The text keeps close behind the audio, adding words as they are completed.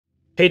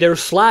Hey there,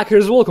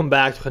 slackers! Welcome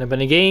back to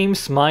Honey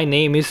Games. My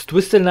name is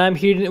Twisted and I'm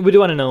here with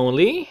the one and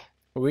only...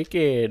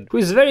 Wicked. Who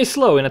is very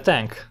slow in a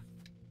tank.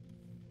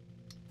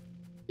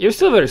 You're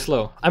still very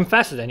slow. I'm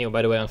faster than you,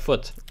 by the way, on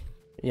foot.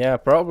 Yeah,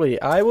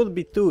 probably. I would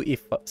be too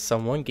if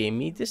someone gave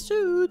me the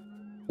suit.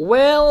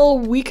 Well,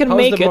 we can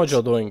make it. How's the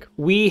module doing?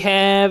 We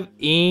have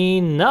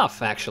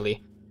enough,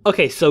 actually.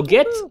 Okay, so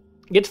get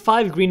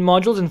 5 green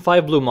modules and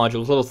 5 blue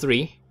modules, level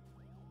 3.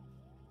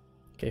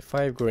 Okay,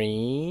 5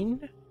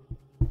 green.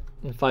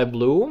 And 5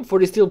 blue. For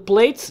the steel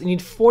plates, you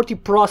need 40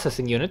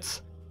 processing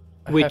units.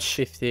 I have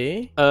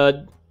 50.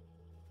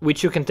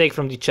 Which you can take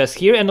from the chest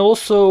here, and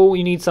also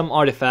you need some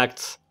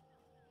artifacts.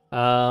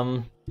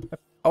 Oh,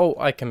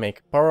 I can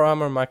make power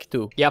armor Mach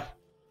 2. Yep.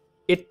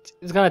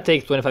 It's gonna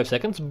take 25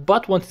 seconds,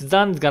 but once it's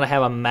done, it's gonna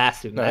have a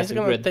massive No, it's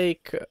gonna grid.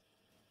 take...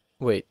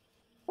 wait.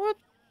 What?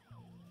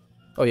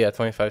 Oh yeah,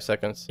 25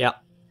 seconds. Yeah.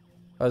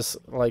 That's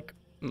like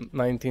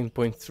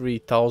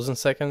 19.3 thousand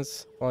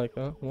seconds. Like,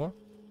 what?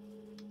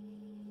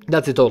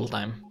 That's the total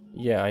time.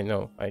 Yeah, I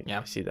know. I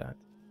see that.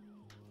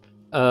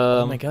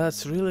 Oh my god,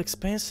 it's really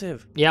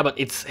expensive. Yeah, but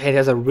it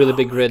has a really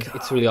big grid.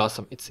 It's really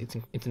awesome. It's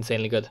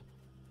insanely good.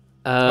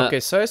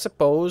 Okay, so I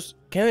suppose,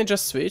 can I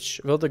just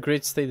switch? Will the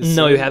grid stay the same?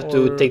 No, you have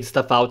to take the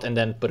stuff out and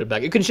then put it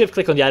back. You can shift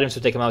click on the items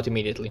to take them out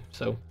immediately.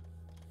 So,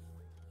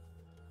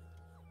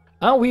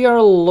 we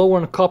are low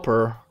on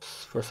copper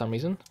for some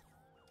reason.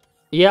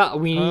 Yeah,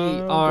 we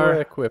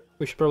are equipped.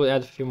 We should probably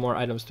add a few more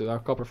items to our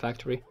copper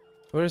factory.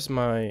 Where's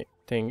my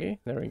thingy?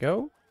 There we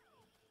go.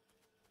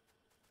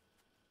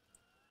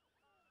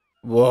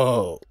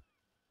 Whoa.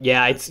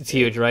 Yeah, it's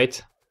huge,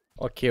 right?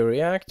 Okay,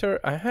 reactor.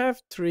 I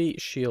have 3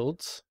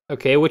 shields.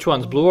 Okay, which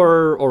ones? Blue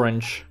or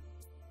orange?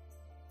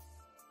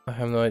 I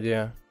have no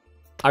idea.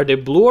 Are they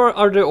blue or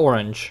are they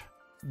orange?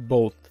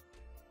 Both.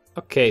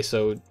 Okay,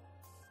 so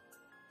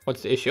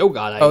what's the issue? Oh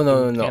god,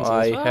 no.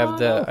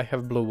 I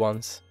have blue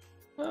ones.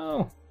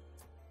 Oh.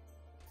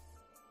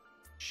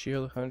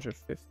 Shield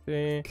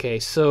 150. Okay,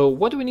 so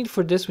what do we need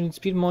for this? We need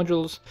speed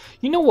modules.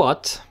 You know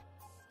what?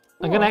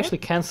 I'm gonna actually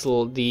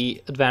cancel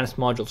the advanced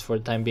modules for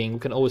the time being. We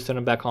can always turn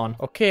them back on.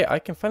 Okay, I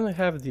can finally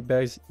have the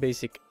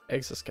basic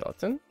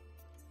exoskeleton.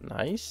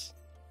 Nice.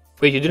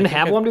 Wait, you didn't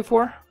have one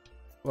before?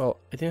 Well,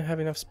 I didn't have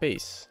enough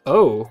space.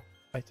 Oh.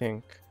 I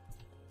think.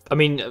 I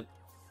mean,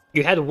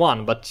 you had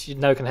one, but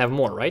now you can have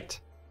more, right?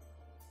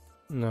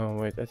 No,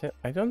 wait.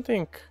 I don't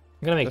think.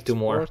 I'm gonna make 2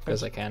 more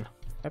because I can.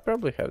 I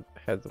probably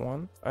had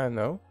one. I don't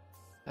know.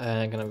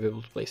 I'm gonna be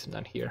able to place them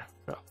down here,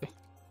 probably.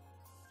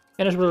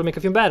 And I should probably make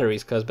a few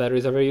batteries, because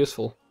batteries are very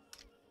useful.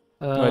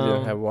 No, I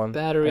didn't have one.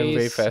 Batteries. I'm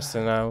way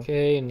faster now.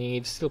 Okay, I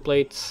need steel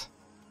plates.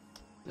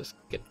 Just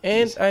get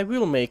And these. I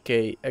will make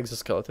a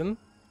exoskeleton.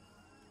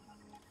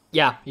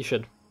 Yeah, you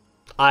should.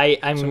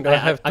 I'm gonna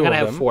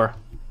have 4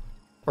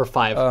 or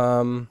 5.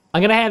 I'm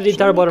gonna have the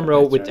entire bottom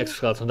row with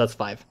exoskeleton. That's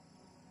 5.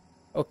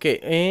 Okay,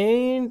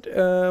 and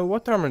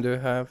what armor do you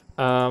have?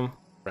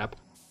 Crap.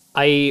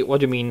 What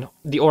do you mean?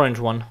 The orange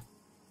one.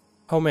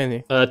 How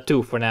many?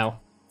 2 for now.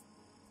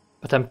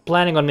 But I'm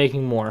planning on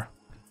making more.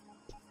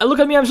 Look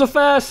at me, I'm so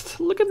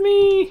fast! Look at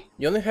me!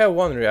 You only have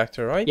 1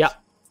 reactor, right? Yeah.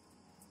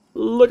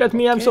 Look at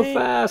me, I'm so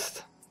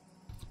fast!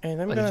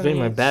 And I'm Like, gonna it's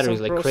draining my need batteries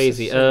some like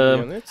crazy.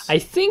 processing units. I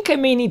think I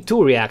may need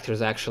 2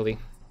 reactors actually.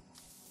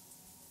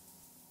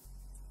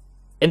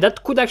 And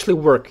that could actually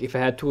work if I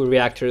had 2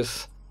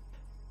 reactors.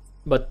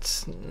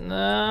 But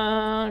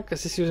nah,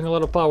 because it's using a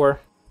lot of power.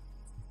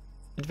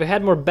 If I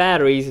had more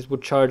batteries, it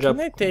would charge up.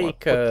 Can I take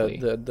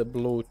the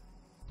blue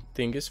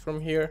thingies from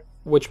here?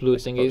 Which blue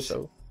thingies?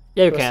 So.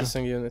 Yeah, you can.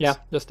 Processing units. Yeah,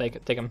 just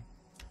take them.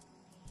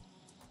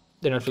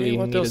 They're not really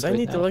what needed else? I right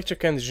need now.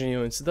 electric engine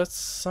units. That's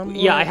some.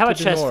 Yeah, I have a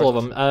chest full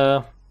of them.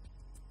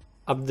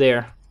 Up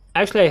there.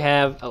 Actually, I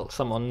have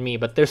some on me,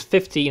 but there's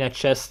 50 in a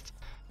chest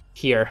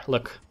here.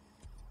 Look,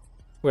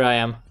 where I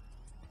am.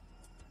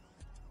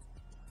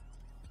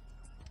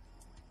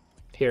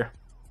 Here.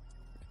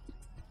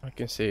 I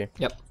can see.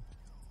 Yep.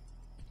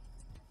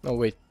 Oh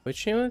wait,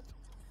 which unit?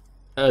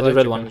 The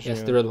red one.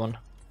 Yes, the red one.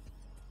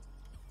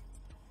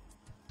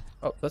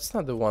 Oh, that's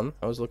not the one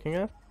I was looking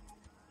at.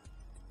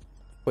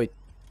 Wait.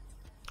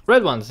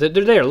 Red ones. They're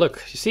there.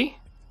 Look, you see?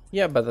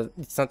 Yeah, but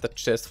it's not a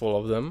chest full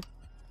of them.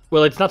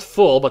 Well, it's not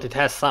full, but it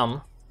has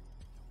some.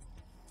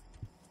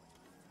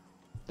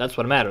 That's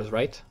what matters,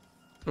 right?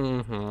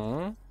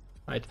 Mm-hmm.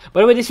 Right.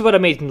 By the way, this is what I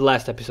made in the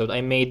last episode.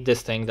 I made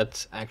this thing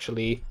that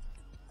actually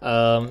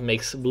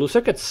makes blue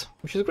circuits,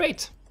 which is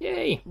great.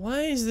 Yay!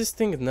 Why is this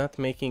thing not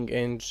making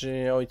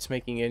engine? Oh, it's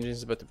making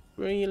engines, but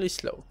really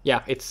slow.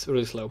 Yeah, it's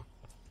really slow.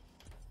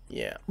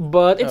 Yeah.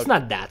 But it's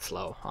not that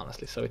slow,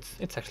 honestly, so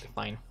it's actually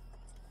fine.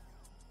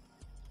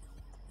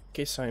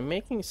 Okay, so I'm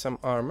making some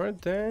armor,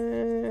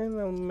 then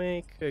I'll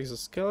make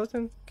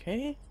exoskeleton.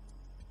 Okay.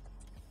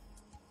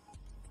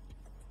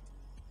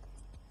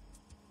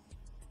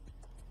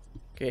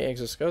 Okay,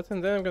 exoskeleton,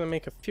 then I'm gonna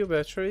make a few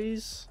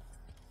batteries.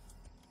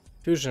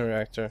 Fusion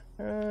reactor.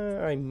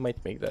 I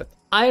might make that.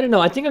 I don't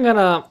know, I think I'm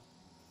gonna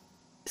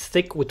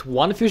stick with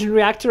 1 fusion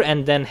reactor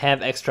and then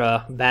have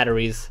extra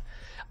batteries.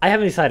 I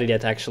haven't decided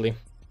yet, actually.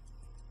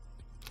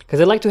 Because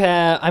I like to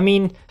have, I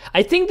mean,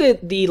 I think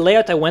that the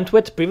layout I went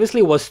with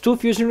previously was 2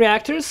 fusion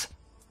reactors,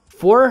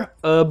 4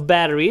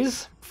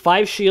 batteries,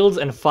 5 shields,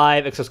 and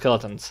 5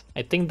 exoskeletons.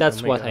 I think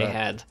that's my what I God.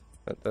 had.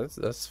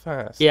 That's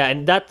fast. Yeah,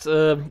 and that,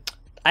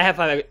 I have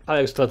 5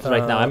 exoskeletons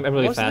right now. I'm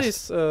really what's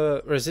fast.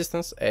 This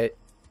resistance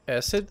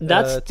acid?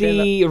 That's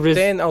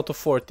 10 out of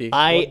 40.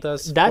 What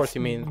does 40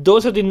 mean?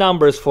 Those are the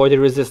numbers for the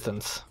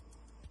resistance.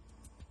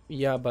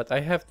 Yeah, but I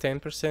have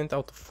 10%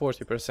 out of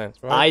 40%,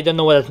 right? I don't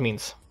know what that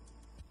means.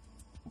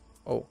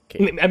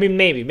 Okay. I mean,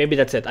 maybe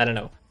that's it. I don't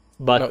know.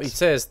 But No, it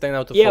says 10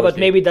 out of 40. yeah, but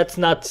maybe that's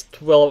not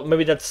 12.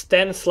 Maybe that's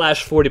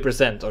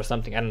 10/40% or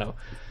something. I don't know.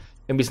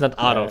 Maybe it's not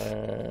out of.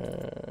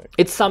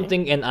 It's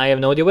something, and I have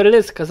no idea what it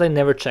is because I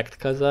never checked.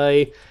 Because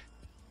I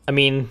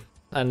mean,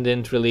 I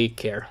didn't really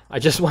care. I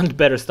just wanted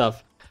better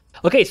stuff.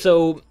 Okay,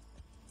 so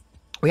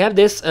we have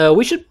this.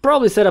 We should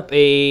probably set up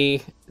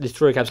a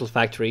destroyer capsule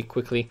factory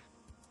quickly.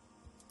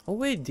 Oh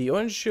wait, the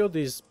orange shield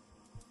is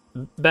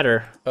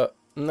Better.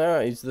 no,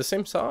 it's the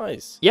same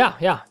size. Yeah,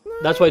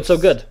 that's why it's so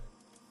good.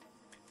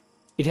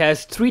 It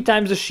has 3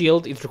 times the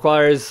shield. It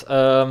requires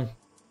 10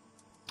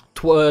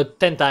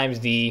 times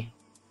the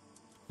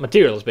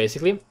materials,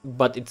 basically,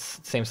 but it's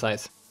the same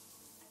size.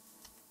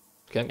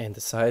 Okay. And the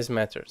size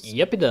matters.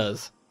 Yep, it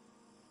does.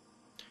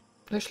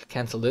 I'll actually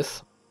cancel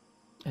this,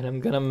 and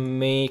I'm gonna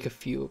make a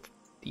few of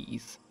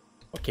these.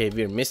 Okay,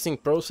 we're missing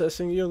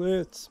processing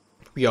units.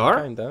 We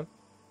are? Kinda.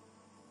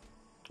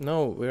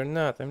 No, we're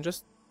not. I'm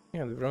just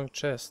the wrong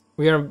chest.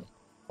 We are.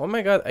 Oh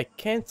my God, I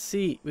can't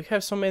see. We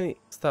have so many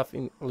stuff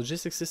in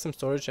logistics system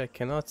storage. I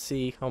cannot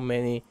see how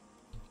many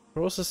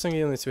processing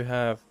units we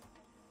have.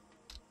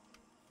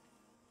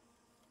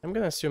 I'm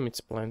gonna assume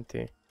it's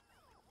plenty.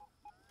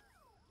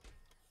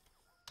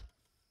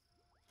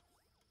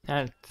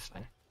 It's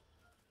fine.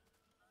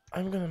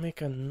 I'm gonna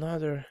make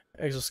another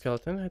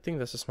exoskeleton. I think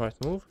that's a smart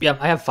move. Yeah,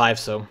 I have 5,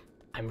 so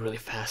I'm really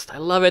fast. I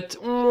love it.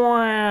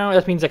 Wow,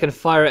 that means I can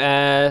fire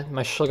at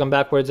my shotgun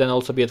backwards and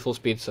also be at full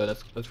speed, so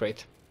that's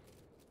great.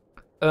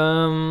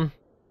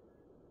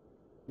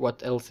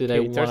 What else did I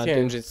Okay, want 30 to do?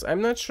 engines.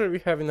 I'm not sure we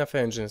have enough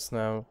engines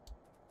now.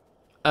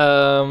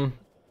 I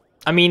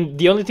mean,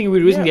 the only thing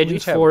we're using the Yeah, we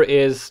engines have- for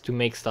is to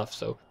make stuff,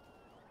 so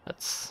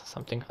that's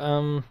something.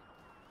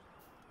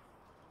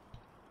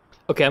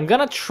 Okay, I'm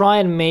gonna try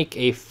and make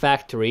a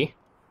factory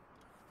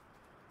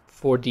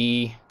for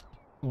the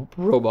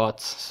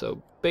robots.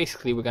 So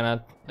basically, we're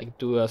gonna like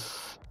do a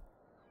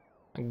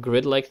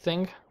grid-like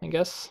thing, I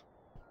guess.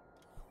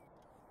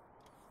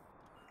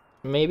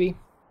 Maybe.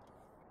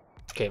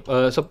 Okay.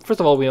 So first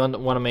of all, we want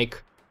to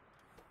make.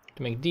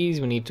 To make these,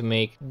 we need to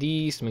make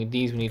these. To make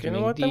these, we need to You know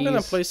make what? these. I'm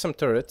gonna place some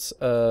turrets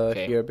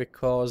here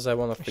because I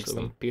wanna fix Actually,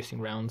 them. piercing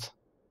rounds.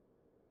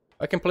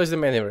 I can place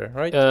them anywhere,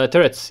 right?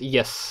 Turrets,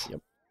 yes.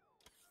 Yep.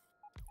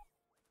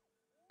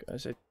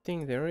 Guys, I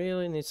think they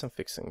really need some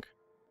fixing.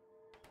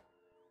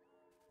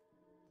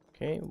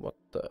 Okay, what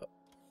the...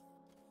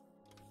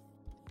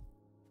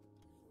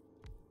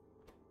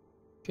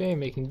 Okay,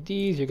 making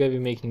these, you're gonna be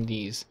making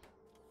these.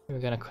 We're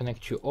gonna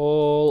connect you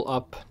all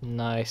up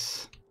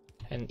nice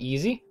and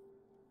easy.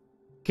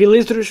 Okay,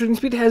 laser shooting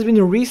speed has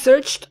been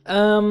researched.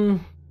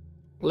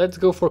 Let's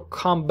go for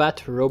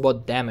combat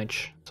robot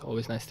damage. It's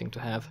always a nice thing to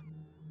have.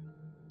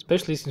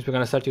 Especially since we're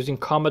gonna start using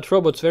combat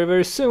robots very,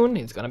 very soon.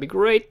 It's gonna be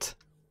great.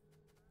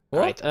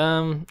 What?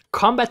 Alright,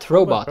 combat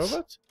robots.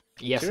 Robot?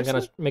 Yes, Seriously? I'm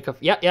gonna make a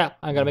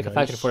I'm gonna make a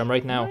factory for them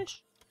right now.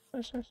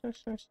 Nice.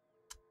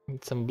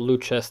 Need some blue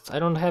chests. I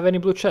don't have any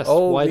blue chests.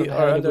 Oh, Why we don't I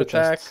have are any under blue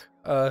attack. chests?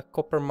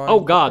 Copper mine. Oh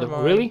god, copper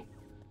mine. really?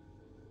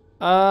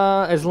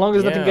 As long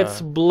as nothing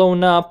gets Yeah.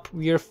 blown up,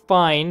 we're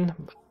fine.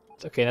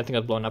 But, okay, nothing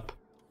got blown up.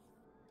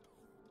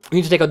 We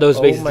need to take out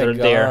those bases that are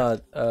there.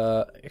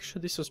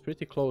 Actually, this was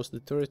pretty close. The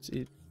turret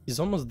is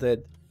almost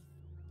dead.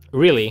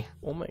 Really?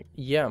 Oh my...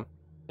 Yeah.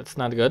 That's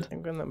not good.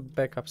 I'm gonna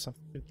back up some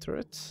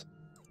turrets.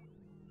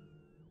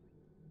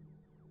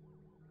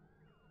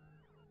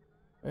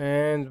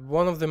 And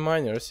one of the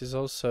miners is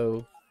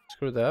also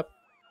screwed up.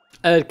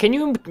 Can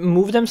you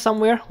move them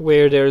somewhere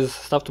where there's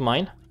stuff to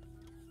mine?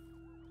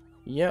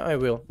 Yeah, I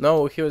will.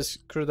 No, he was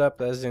screwed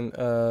up as in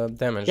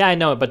damage. Yeah, I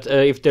know, but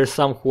if there's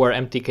some who are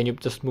empty, can you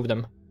just move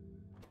them?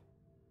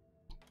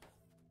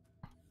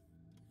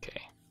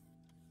 Okay.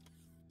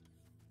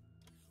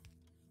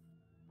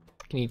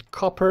 You need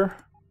copper.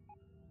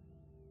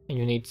 And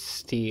you need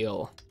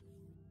steel.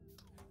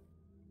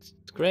 It's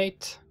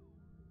great.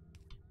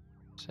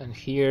 And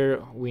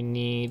here we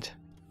need...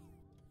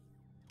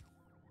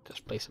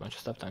 Just place a bunch of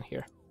stuff down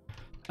here.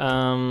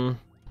 Okay,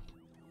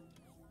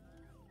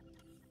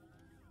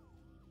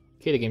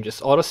 the game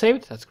just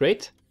auto-saved. That's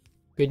great.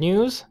 Good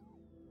news.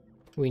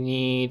 We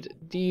need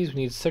these.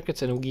 We need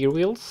circuits and gear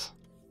wheels.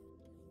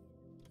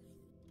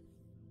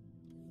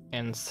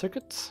 And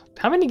circuits.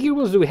 How many gear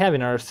wheels do we have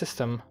in our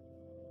system?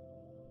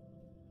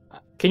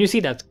 Can you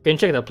see that? Can you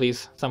check that,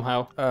 please,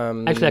 somehow?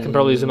 Actually, I can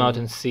probably zoom out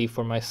and see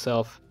for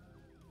myself.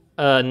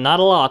 Not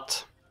a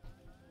lot.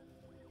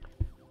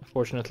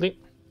 Unfortunately.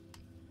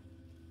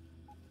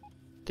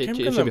 It I'm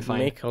should be gonna fine.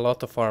 make a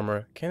lot of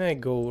armor. Can I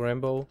go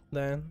Rambo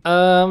then?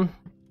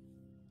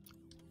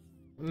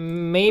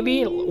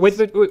 maybe. Wait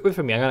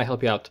for me. I'm gonna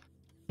help you out.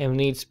 And we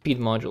need speed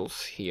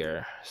modules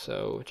here.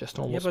 So just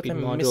normal Yeah, but speed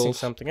I'm modules. missing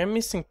something. I'm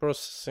missing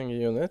processing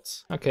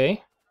units.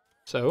 Okay.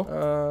 So.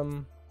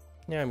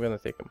 Yeah, I'm gonna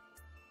take them.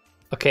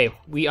 Okay,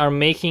 we are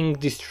making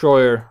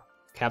destroyer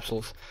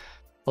capsules.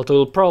 Although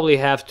we'll probably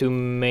have to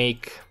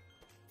make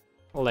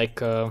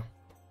like a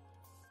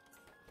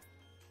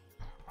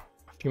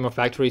few more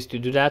factories to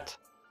do that.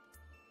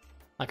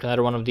 Like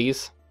another one of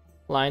these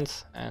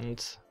lines,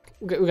 and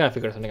we're gonna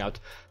figure something out.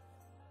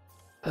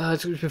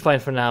 It's gonna be fine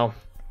for now.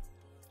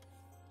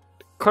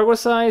 Cargo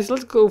size,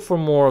 let's go for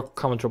more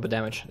common tropa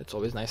damage. That's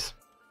always nice.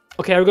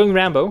 Okay, are we going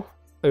Rambo?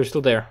 Or you're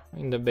still there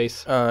in the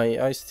base?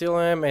 I still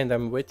am, and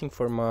I'm waiting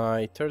for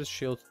my third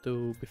shield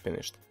to be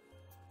finished.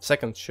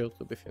 Second shield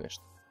to be finished.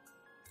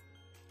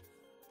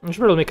 I should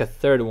probably make a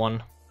third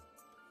one.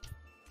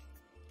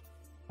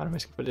 What am I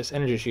asking for this?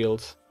 Energy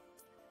shields.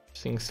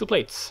 Using steel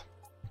plates.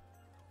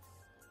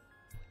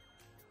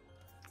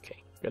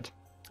 Okay, good.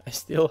 I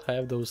still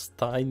have those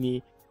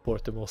tiny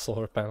portable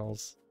solar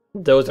panels.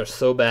 Those are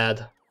so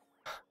bad.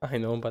 I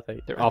know, but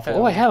they're awful.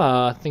 Oh, I have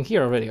a thing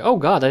here already. Oh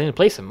god, I didn't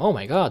place them. Oh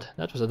my god,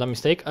 that was a dumb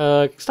mistake.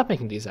 Stop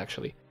making these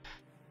actually,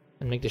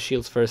 and make the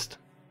shields first.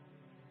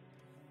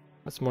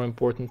 That's more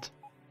important.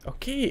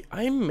 Okay,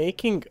 I'm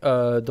making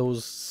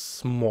those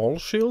small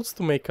shields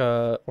to make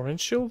a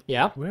orange shield.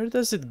 Yeah. Where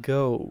does it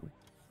go?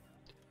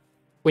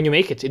 When you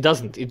make it, it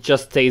doesn't. It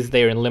just stays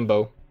there in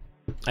limbo.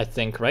 I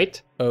think, right?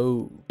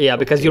 Oh. Yeah,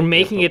 because okay, you're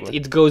making it.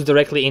 It goes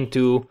directly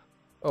into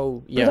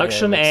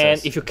production, and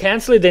sense. if you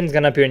cancel it, then it's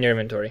gonna appear in your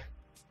inventory.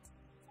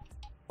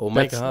 Oh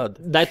my god.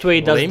 That way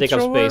it doesn't take up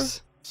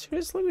space.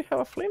 Seriously, we have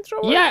a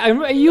flamethrower?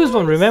 Yeah, I used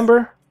one,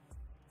 remember?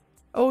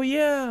 Oh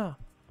yeah.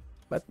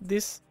 But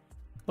this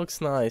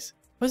looks nice.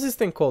 What's this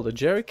thing called? A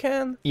jerry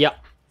can? Yeah.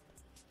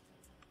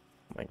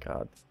 Oh my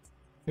god.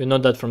 You know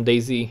that from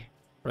DayZ,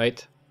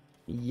 right?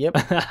 Yep.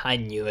 I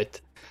knew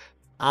it.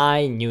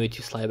 I knew it,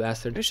 you sly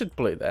bastard. We should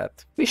play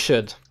that. We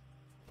should.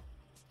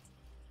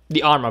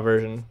 The Arma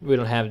version. We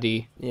don't have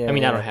the... Yeah, I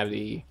mean, I don't have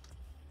the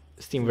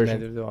Steam version.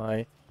 Neither do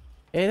I.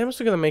 And I'm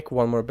also gonna make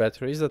one more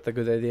battery. Is that a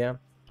good idea?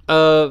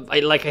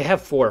 I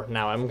have 4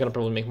 now. I'm gonna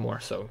probably make more,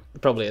 so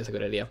it probably is a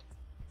good idea.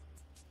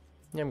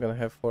 Yeah, I'm gonna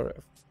have 4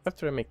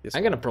 after I make this.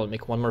 I'm gonna probably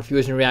make one more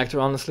fusion reactor,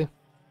 honestly.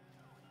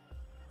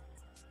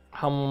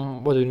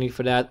 What do we need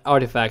for that?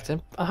 Artifacts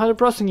and 100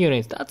 processing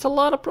units. That's a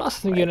lot of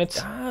processing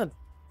units. God.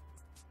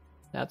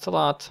 That's a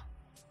lot.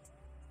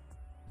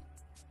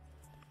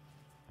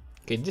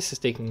 Okay, this is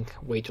taking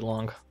way too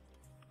long.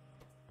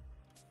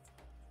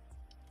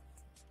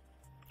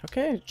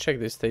 Okay, check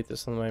the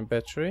status on my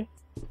battery.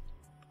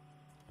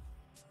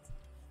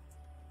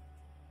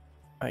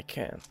 I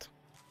can't.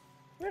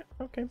 Yeah,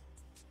 okay.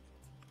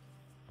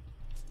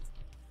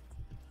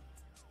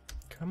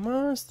 Come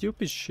on,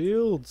 stupid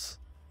shields.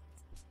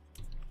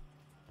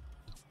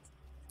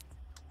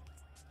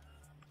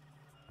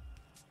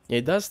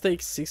 It does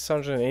take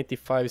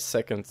 685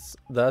 seconds.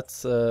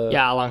 That's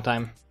Yeah, a long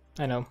time.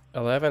 I know.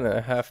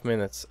 11.5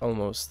 minutes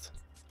almost.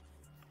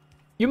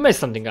 You messed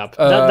something up.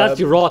 That's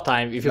the raw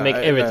time if you make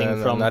everything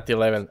no, from. not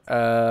 11.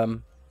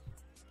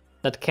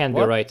 That can't be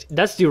What? right.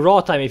 That's the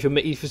raw time if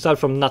you start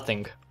from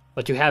nothing,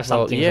 but you have Well,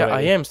 something. yeah,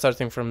 already. I am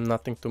starting from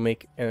nothing to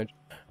make energy.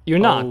 You're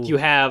not. Oh. You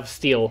have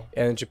steel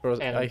Energy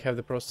And- I have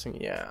the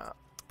processing. Yeah.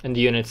 and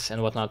the units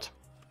and whatnot.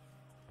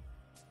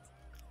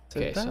 So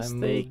Okay, it so I does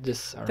move take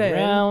this 10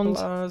 around.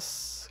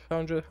 plus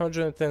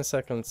 110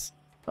 seconds.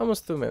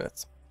 Almost 2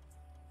 minutes.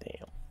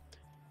 Damn.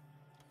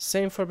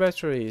 Same for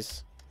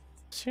batteries.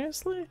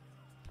 Seriously?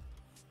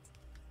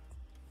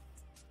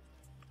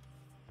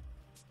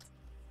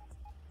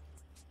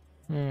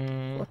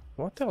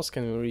 What else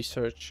can we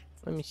research?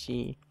 Let me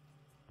see.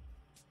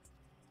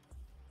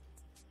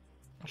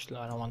 Actually,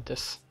 I don't want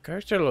this.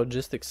 Character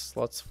logistics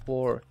slots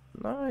 4.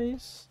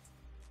 Nice.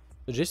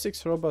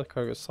 Logistics robot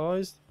cargo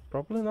size.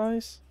 Probably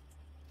nice.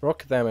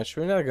 Rock damage.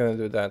 We're not gonna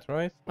do that,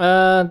 right?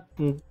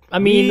 I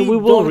mean, we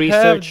will don't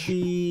research. Have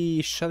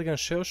the shotgun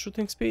shell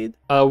shooting speed.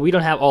 We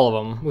don't have all of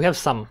them. We have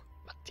some,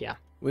 but yeah.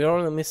 We're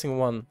only missing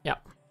one. Yeah.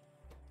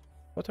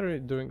 What are you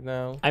doing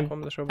now? I'm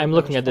Combat robot I'm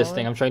looking damage at this 5?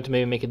 thing. I'm trying to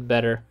maybe make it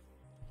better.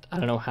 I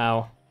don't know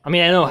how. I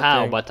mean, I know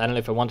how, Okay. but I don't know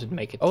if I wanted to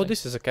make it. Oh,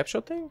 this is a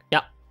capsule thing?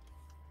 Yeah.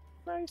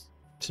 Nice.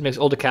 Just makes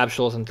all the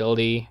capsules until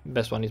the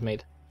best one is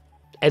made.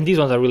 And these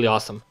ones are really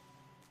awesome.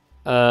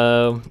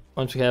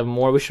 Once we have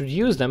more, we should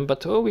use them,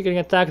 but oh, we're getting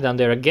attacked down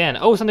there again.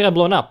 Oh, something got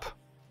blown up.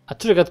 A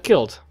turret got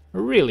killed.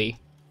 Really?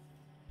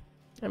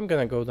 I'm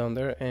gonna go down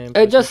there and...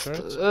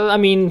 I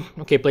mean,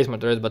 okay, place my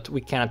turrets, but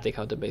we cannot take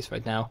out the base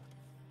right now.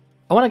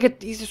 I want to get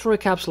these destroyer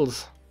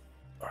capsules.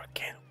 Or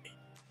can we?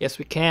 Yes,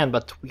 we can,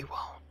 but we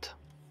won't.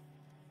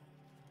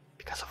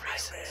 Because of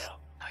reasons.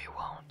 No, you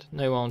won't.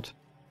 No, you won't.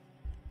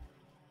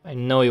 I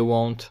know you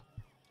won't.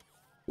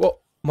 Whoa,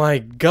 my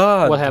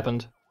god! What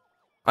happened?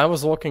 I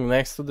was walking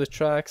next to the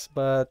tracks,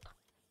 but...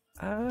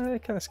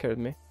 it kinda scared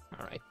me.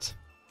 Alright.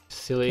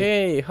 Silly.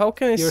 Hey, how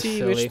can I You're see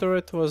silly. which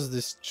turret was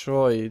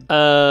destroyed? It's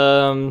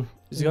gonna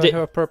the-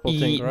 have a purple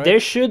thing, right? There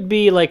should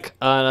be like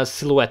a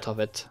silhouette of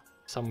it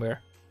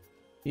somewhere.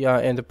 Yeah,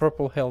 and the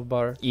purple health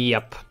bar.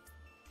 Yep.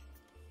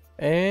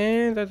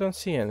 And I don't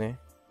see any.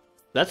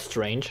 That's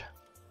strange.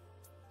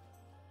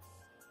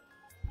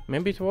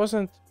 Maybe it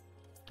wasn't.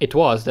 It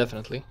was,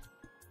 definitely.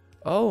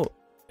 Oh,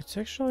 it's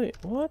actually...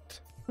 What?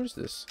 Where's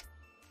this?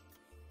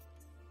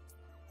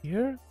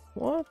 Here?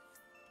 What?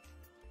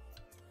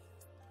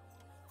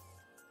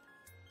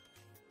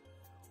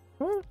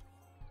 What?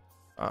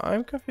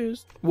 I'm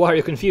confused. Why are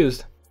you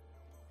confused?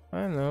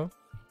 I don't know.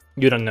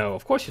 You don't know.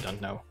 Of course you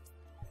don't know.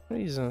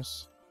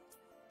 Reasons.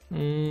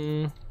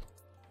 Mm,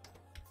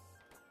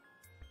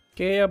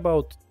 Okay,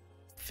 about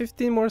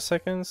 15 more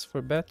seconds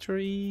for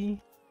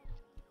battery.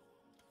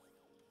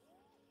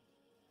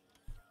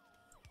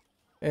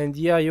 And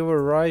yeah, you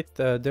were right.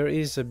 There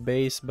is a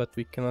base, but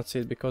we cannot see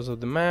it because of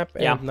the map.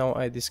 And Yeah. now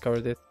I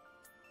discovered it,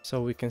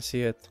 so we can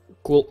see it.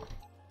 cool.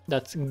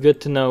 That's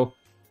good to know.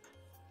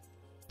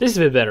 This is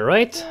a bit better,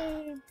 right?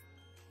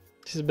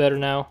 This is better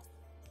now.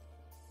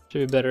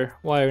 Should be better.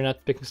 Why are you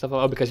not picking stuff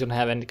up? Oh, because you don't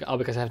have any. Oh,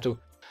 because I have to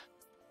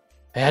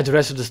add the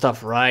rest of the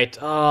stuff, right?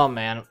 Oh,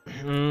 man.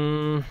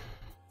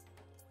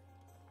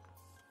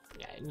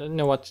 Yeah, you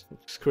know what?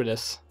 Screw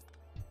this.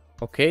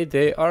 Okay,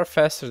 they are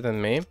faster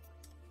than me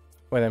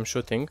when I'm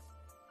shooting.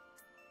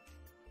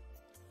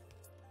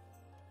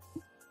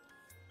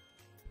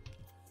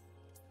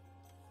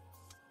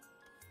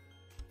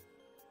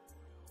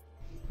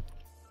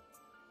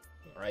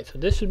 Alright, so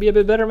this should be a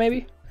bit better,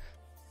 maybe?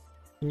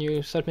 Can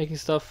you start making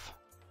stuff?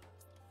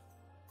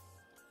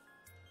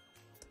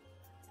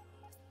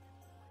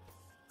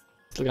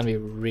 Still gonna be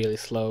really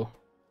slow.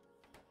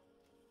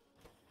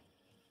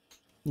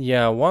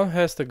 Yeah, one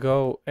has to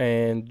go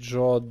and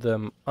draw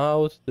them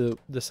out.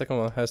 The second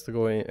one has to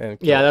go in and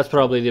kill. Yeah, that's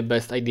probably the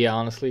best idea,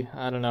 honestly.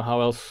 I don't know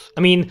how else.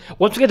 I mean,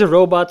 once we get the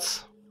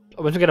robots,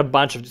 once we get a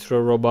bunch of these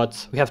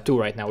robots, we have 2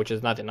 right now, which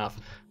is not enough.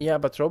 Yeah,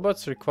 but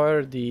robots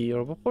require the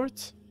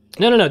roboports.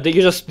 No,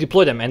 you just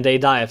deploy them and they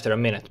die after a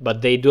minute,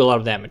 but they do a lot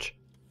of damage.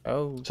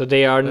 Oh, So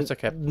they are that's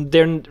okay.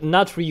 they're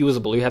not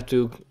reusable. You have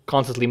to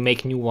constantly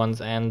make new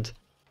ones and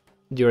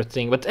do your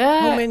thing. But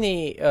How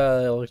many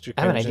electric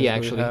I have an engines idea do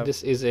we actually. have?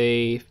 This is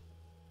a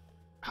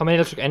how many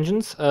electric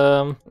engines?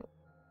 Do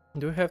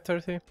we have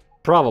 30?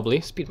 Probably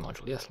speed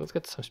module. Yes, let's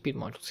get some speed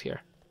modules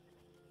here.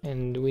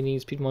 And we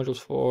need speed modules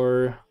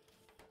for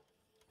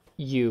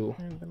you.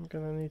 And I'm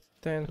gonna need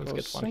 10. Let's for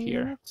get one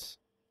here. science.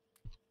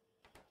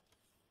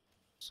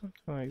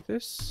 Something like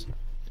this.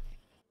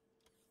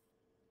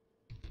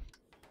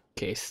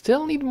 Okay,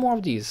 still need more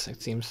of these, it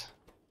seems.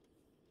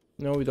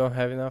 No, we don't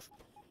have enough.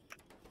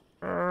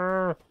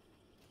 Arrgh.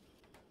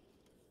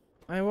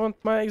 I want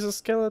my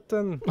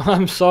exoskeleton.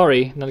 I'm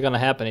sorry, not gonna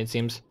happen, it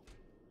seems.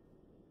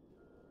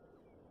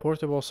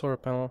 Portable solar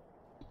panel.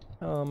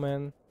 Oh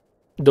man.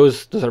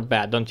 Those are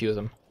bad, don't use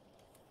them.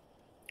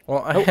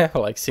 Well, I have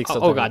like 6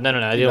 of them. Oh god, no,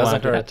 I It didn't want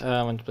doesn't to do hurt. that.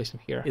 I want to place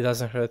them here. It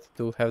doesn't hurt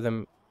to have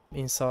them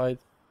inside.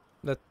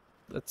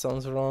 That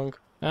sounds wrong.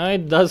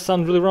 It does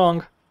sound really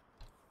wrong.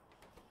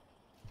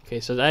 Okay,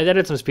 so I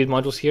added some speed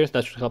modules here,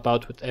 that should help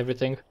out with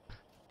everything.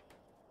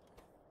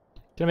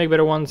 Can I make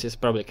better ones? Yes,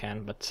 probably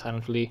can, but I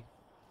don't really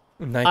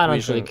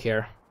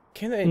care.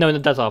 Can I? No,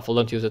 that's awful,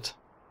 don't use it.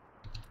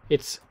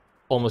 It's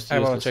almost I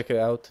want useless. to check it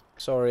out.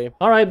 Sorry.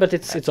 Alright, but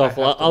it's I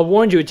awful. have to. I'll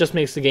warn you, it just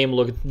makes the game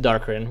look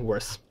darker and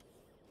worse.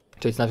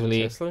 So it's not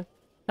really... Seriously?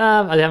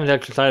 I haven't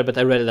actually tried it, but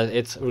I read that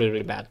it's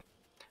really bad.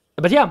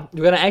 But yeah,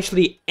 we're gonna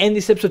actually end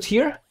this episode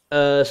here.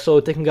 So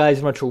thank you guys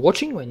very much for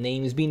watching. My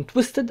name is Being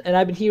Twisted, and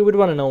I've been here with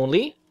one and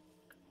only.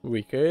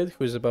 Wicked,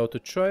 who is about to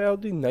try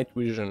out the night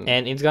vision.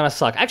 And it's gonna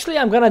suck. Actually,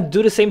 I'm gonna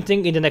do the same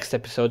thing in the next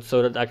episode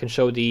so that I can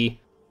show the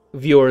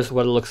viewers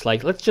what it looks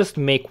like. Let's just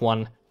make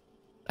one.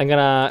 I'm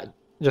gonna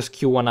just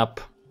queue one up.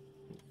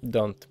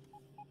 Don't.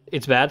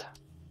 It's bad?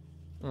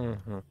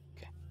 Mm-hmm.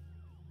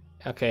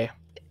 Okay.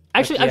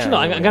 Actually, yeah,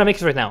 no, anyway. I'm gonna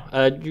make it right now.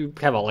 You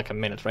have like a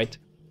minute, right?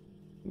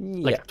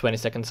 Yeah. Like 20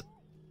 seconds.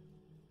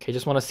 Okay,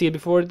 just want to see it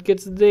before it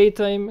gets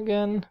daytime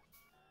again.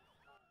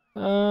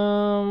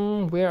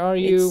 Where are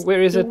you? It's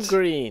Where is still it?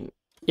 green.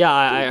 Yeah,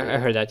 I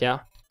heard that.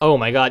 Yeah. Oh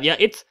my god. Yeah,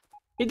 it's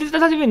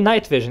not even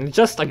night vision. It's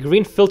just a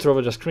green filter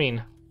over the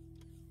screen.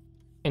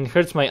 And it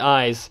hurts my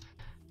eyes.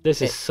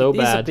 This is so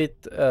bad.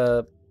 It's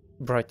a bit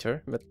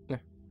brighter, but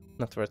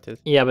not worth it.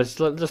 Yeah, but it's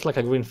just like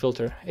a green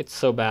filter. It's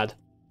so bad.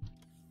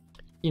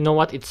 You know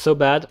what? It's so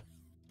bad.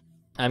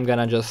 I'm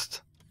gonna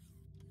just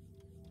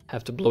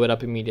have to blow it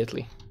up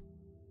immediately.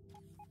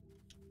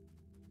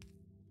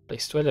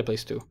 Place 2,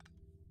 place 2.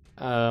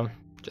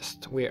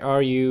 Just where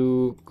are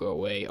you? Go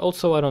away.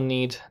 Also, I don't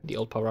need the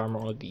old power armor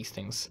or these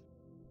things.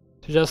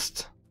 So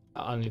just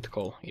I don't need to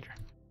call either.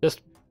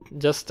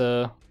 Just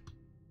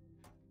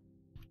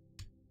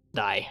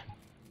die.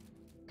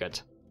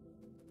 Good.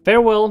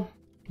 Farewell.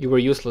 You were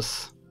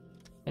useless,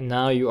 and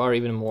now you are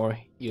even more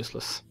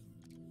useless.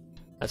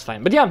 That's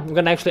fine. But yeah, I'm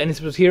gonna actually end this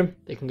episode here.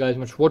 Thank you guys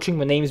much for watching.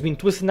 My name has been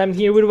Twisted, and I'm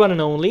here with one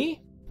and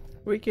only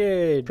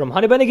Wicked. from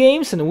Honey Bunny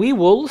Games, and we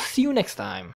will see you next time.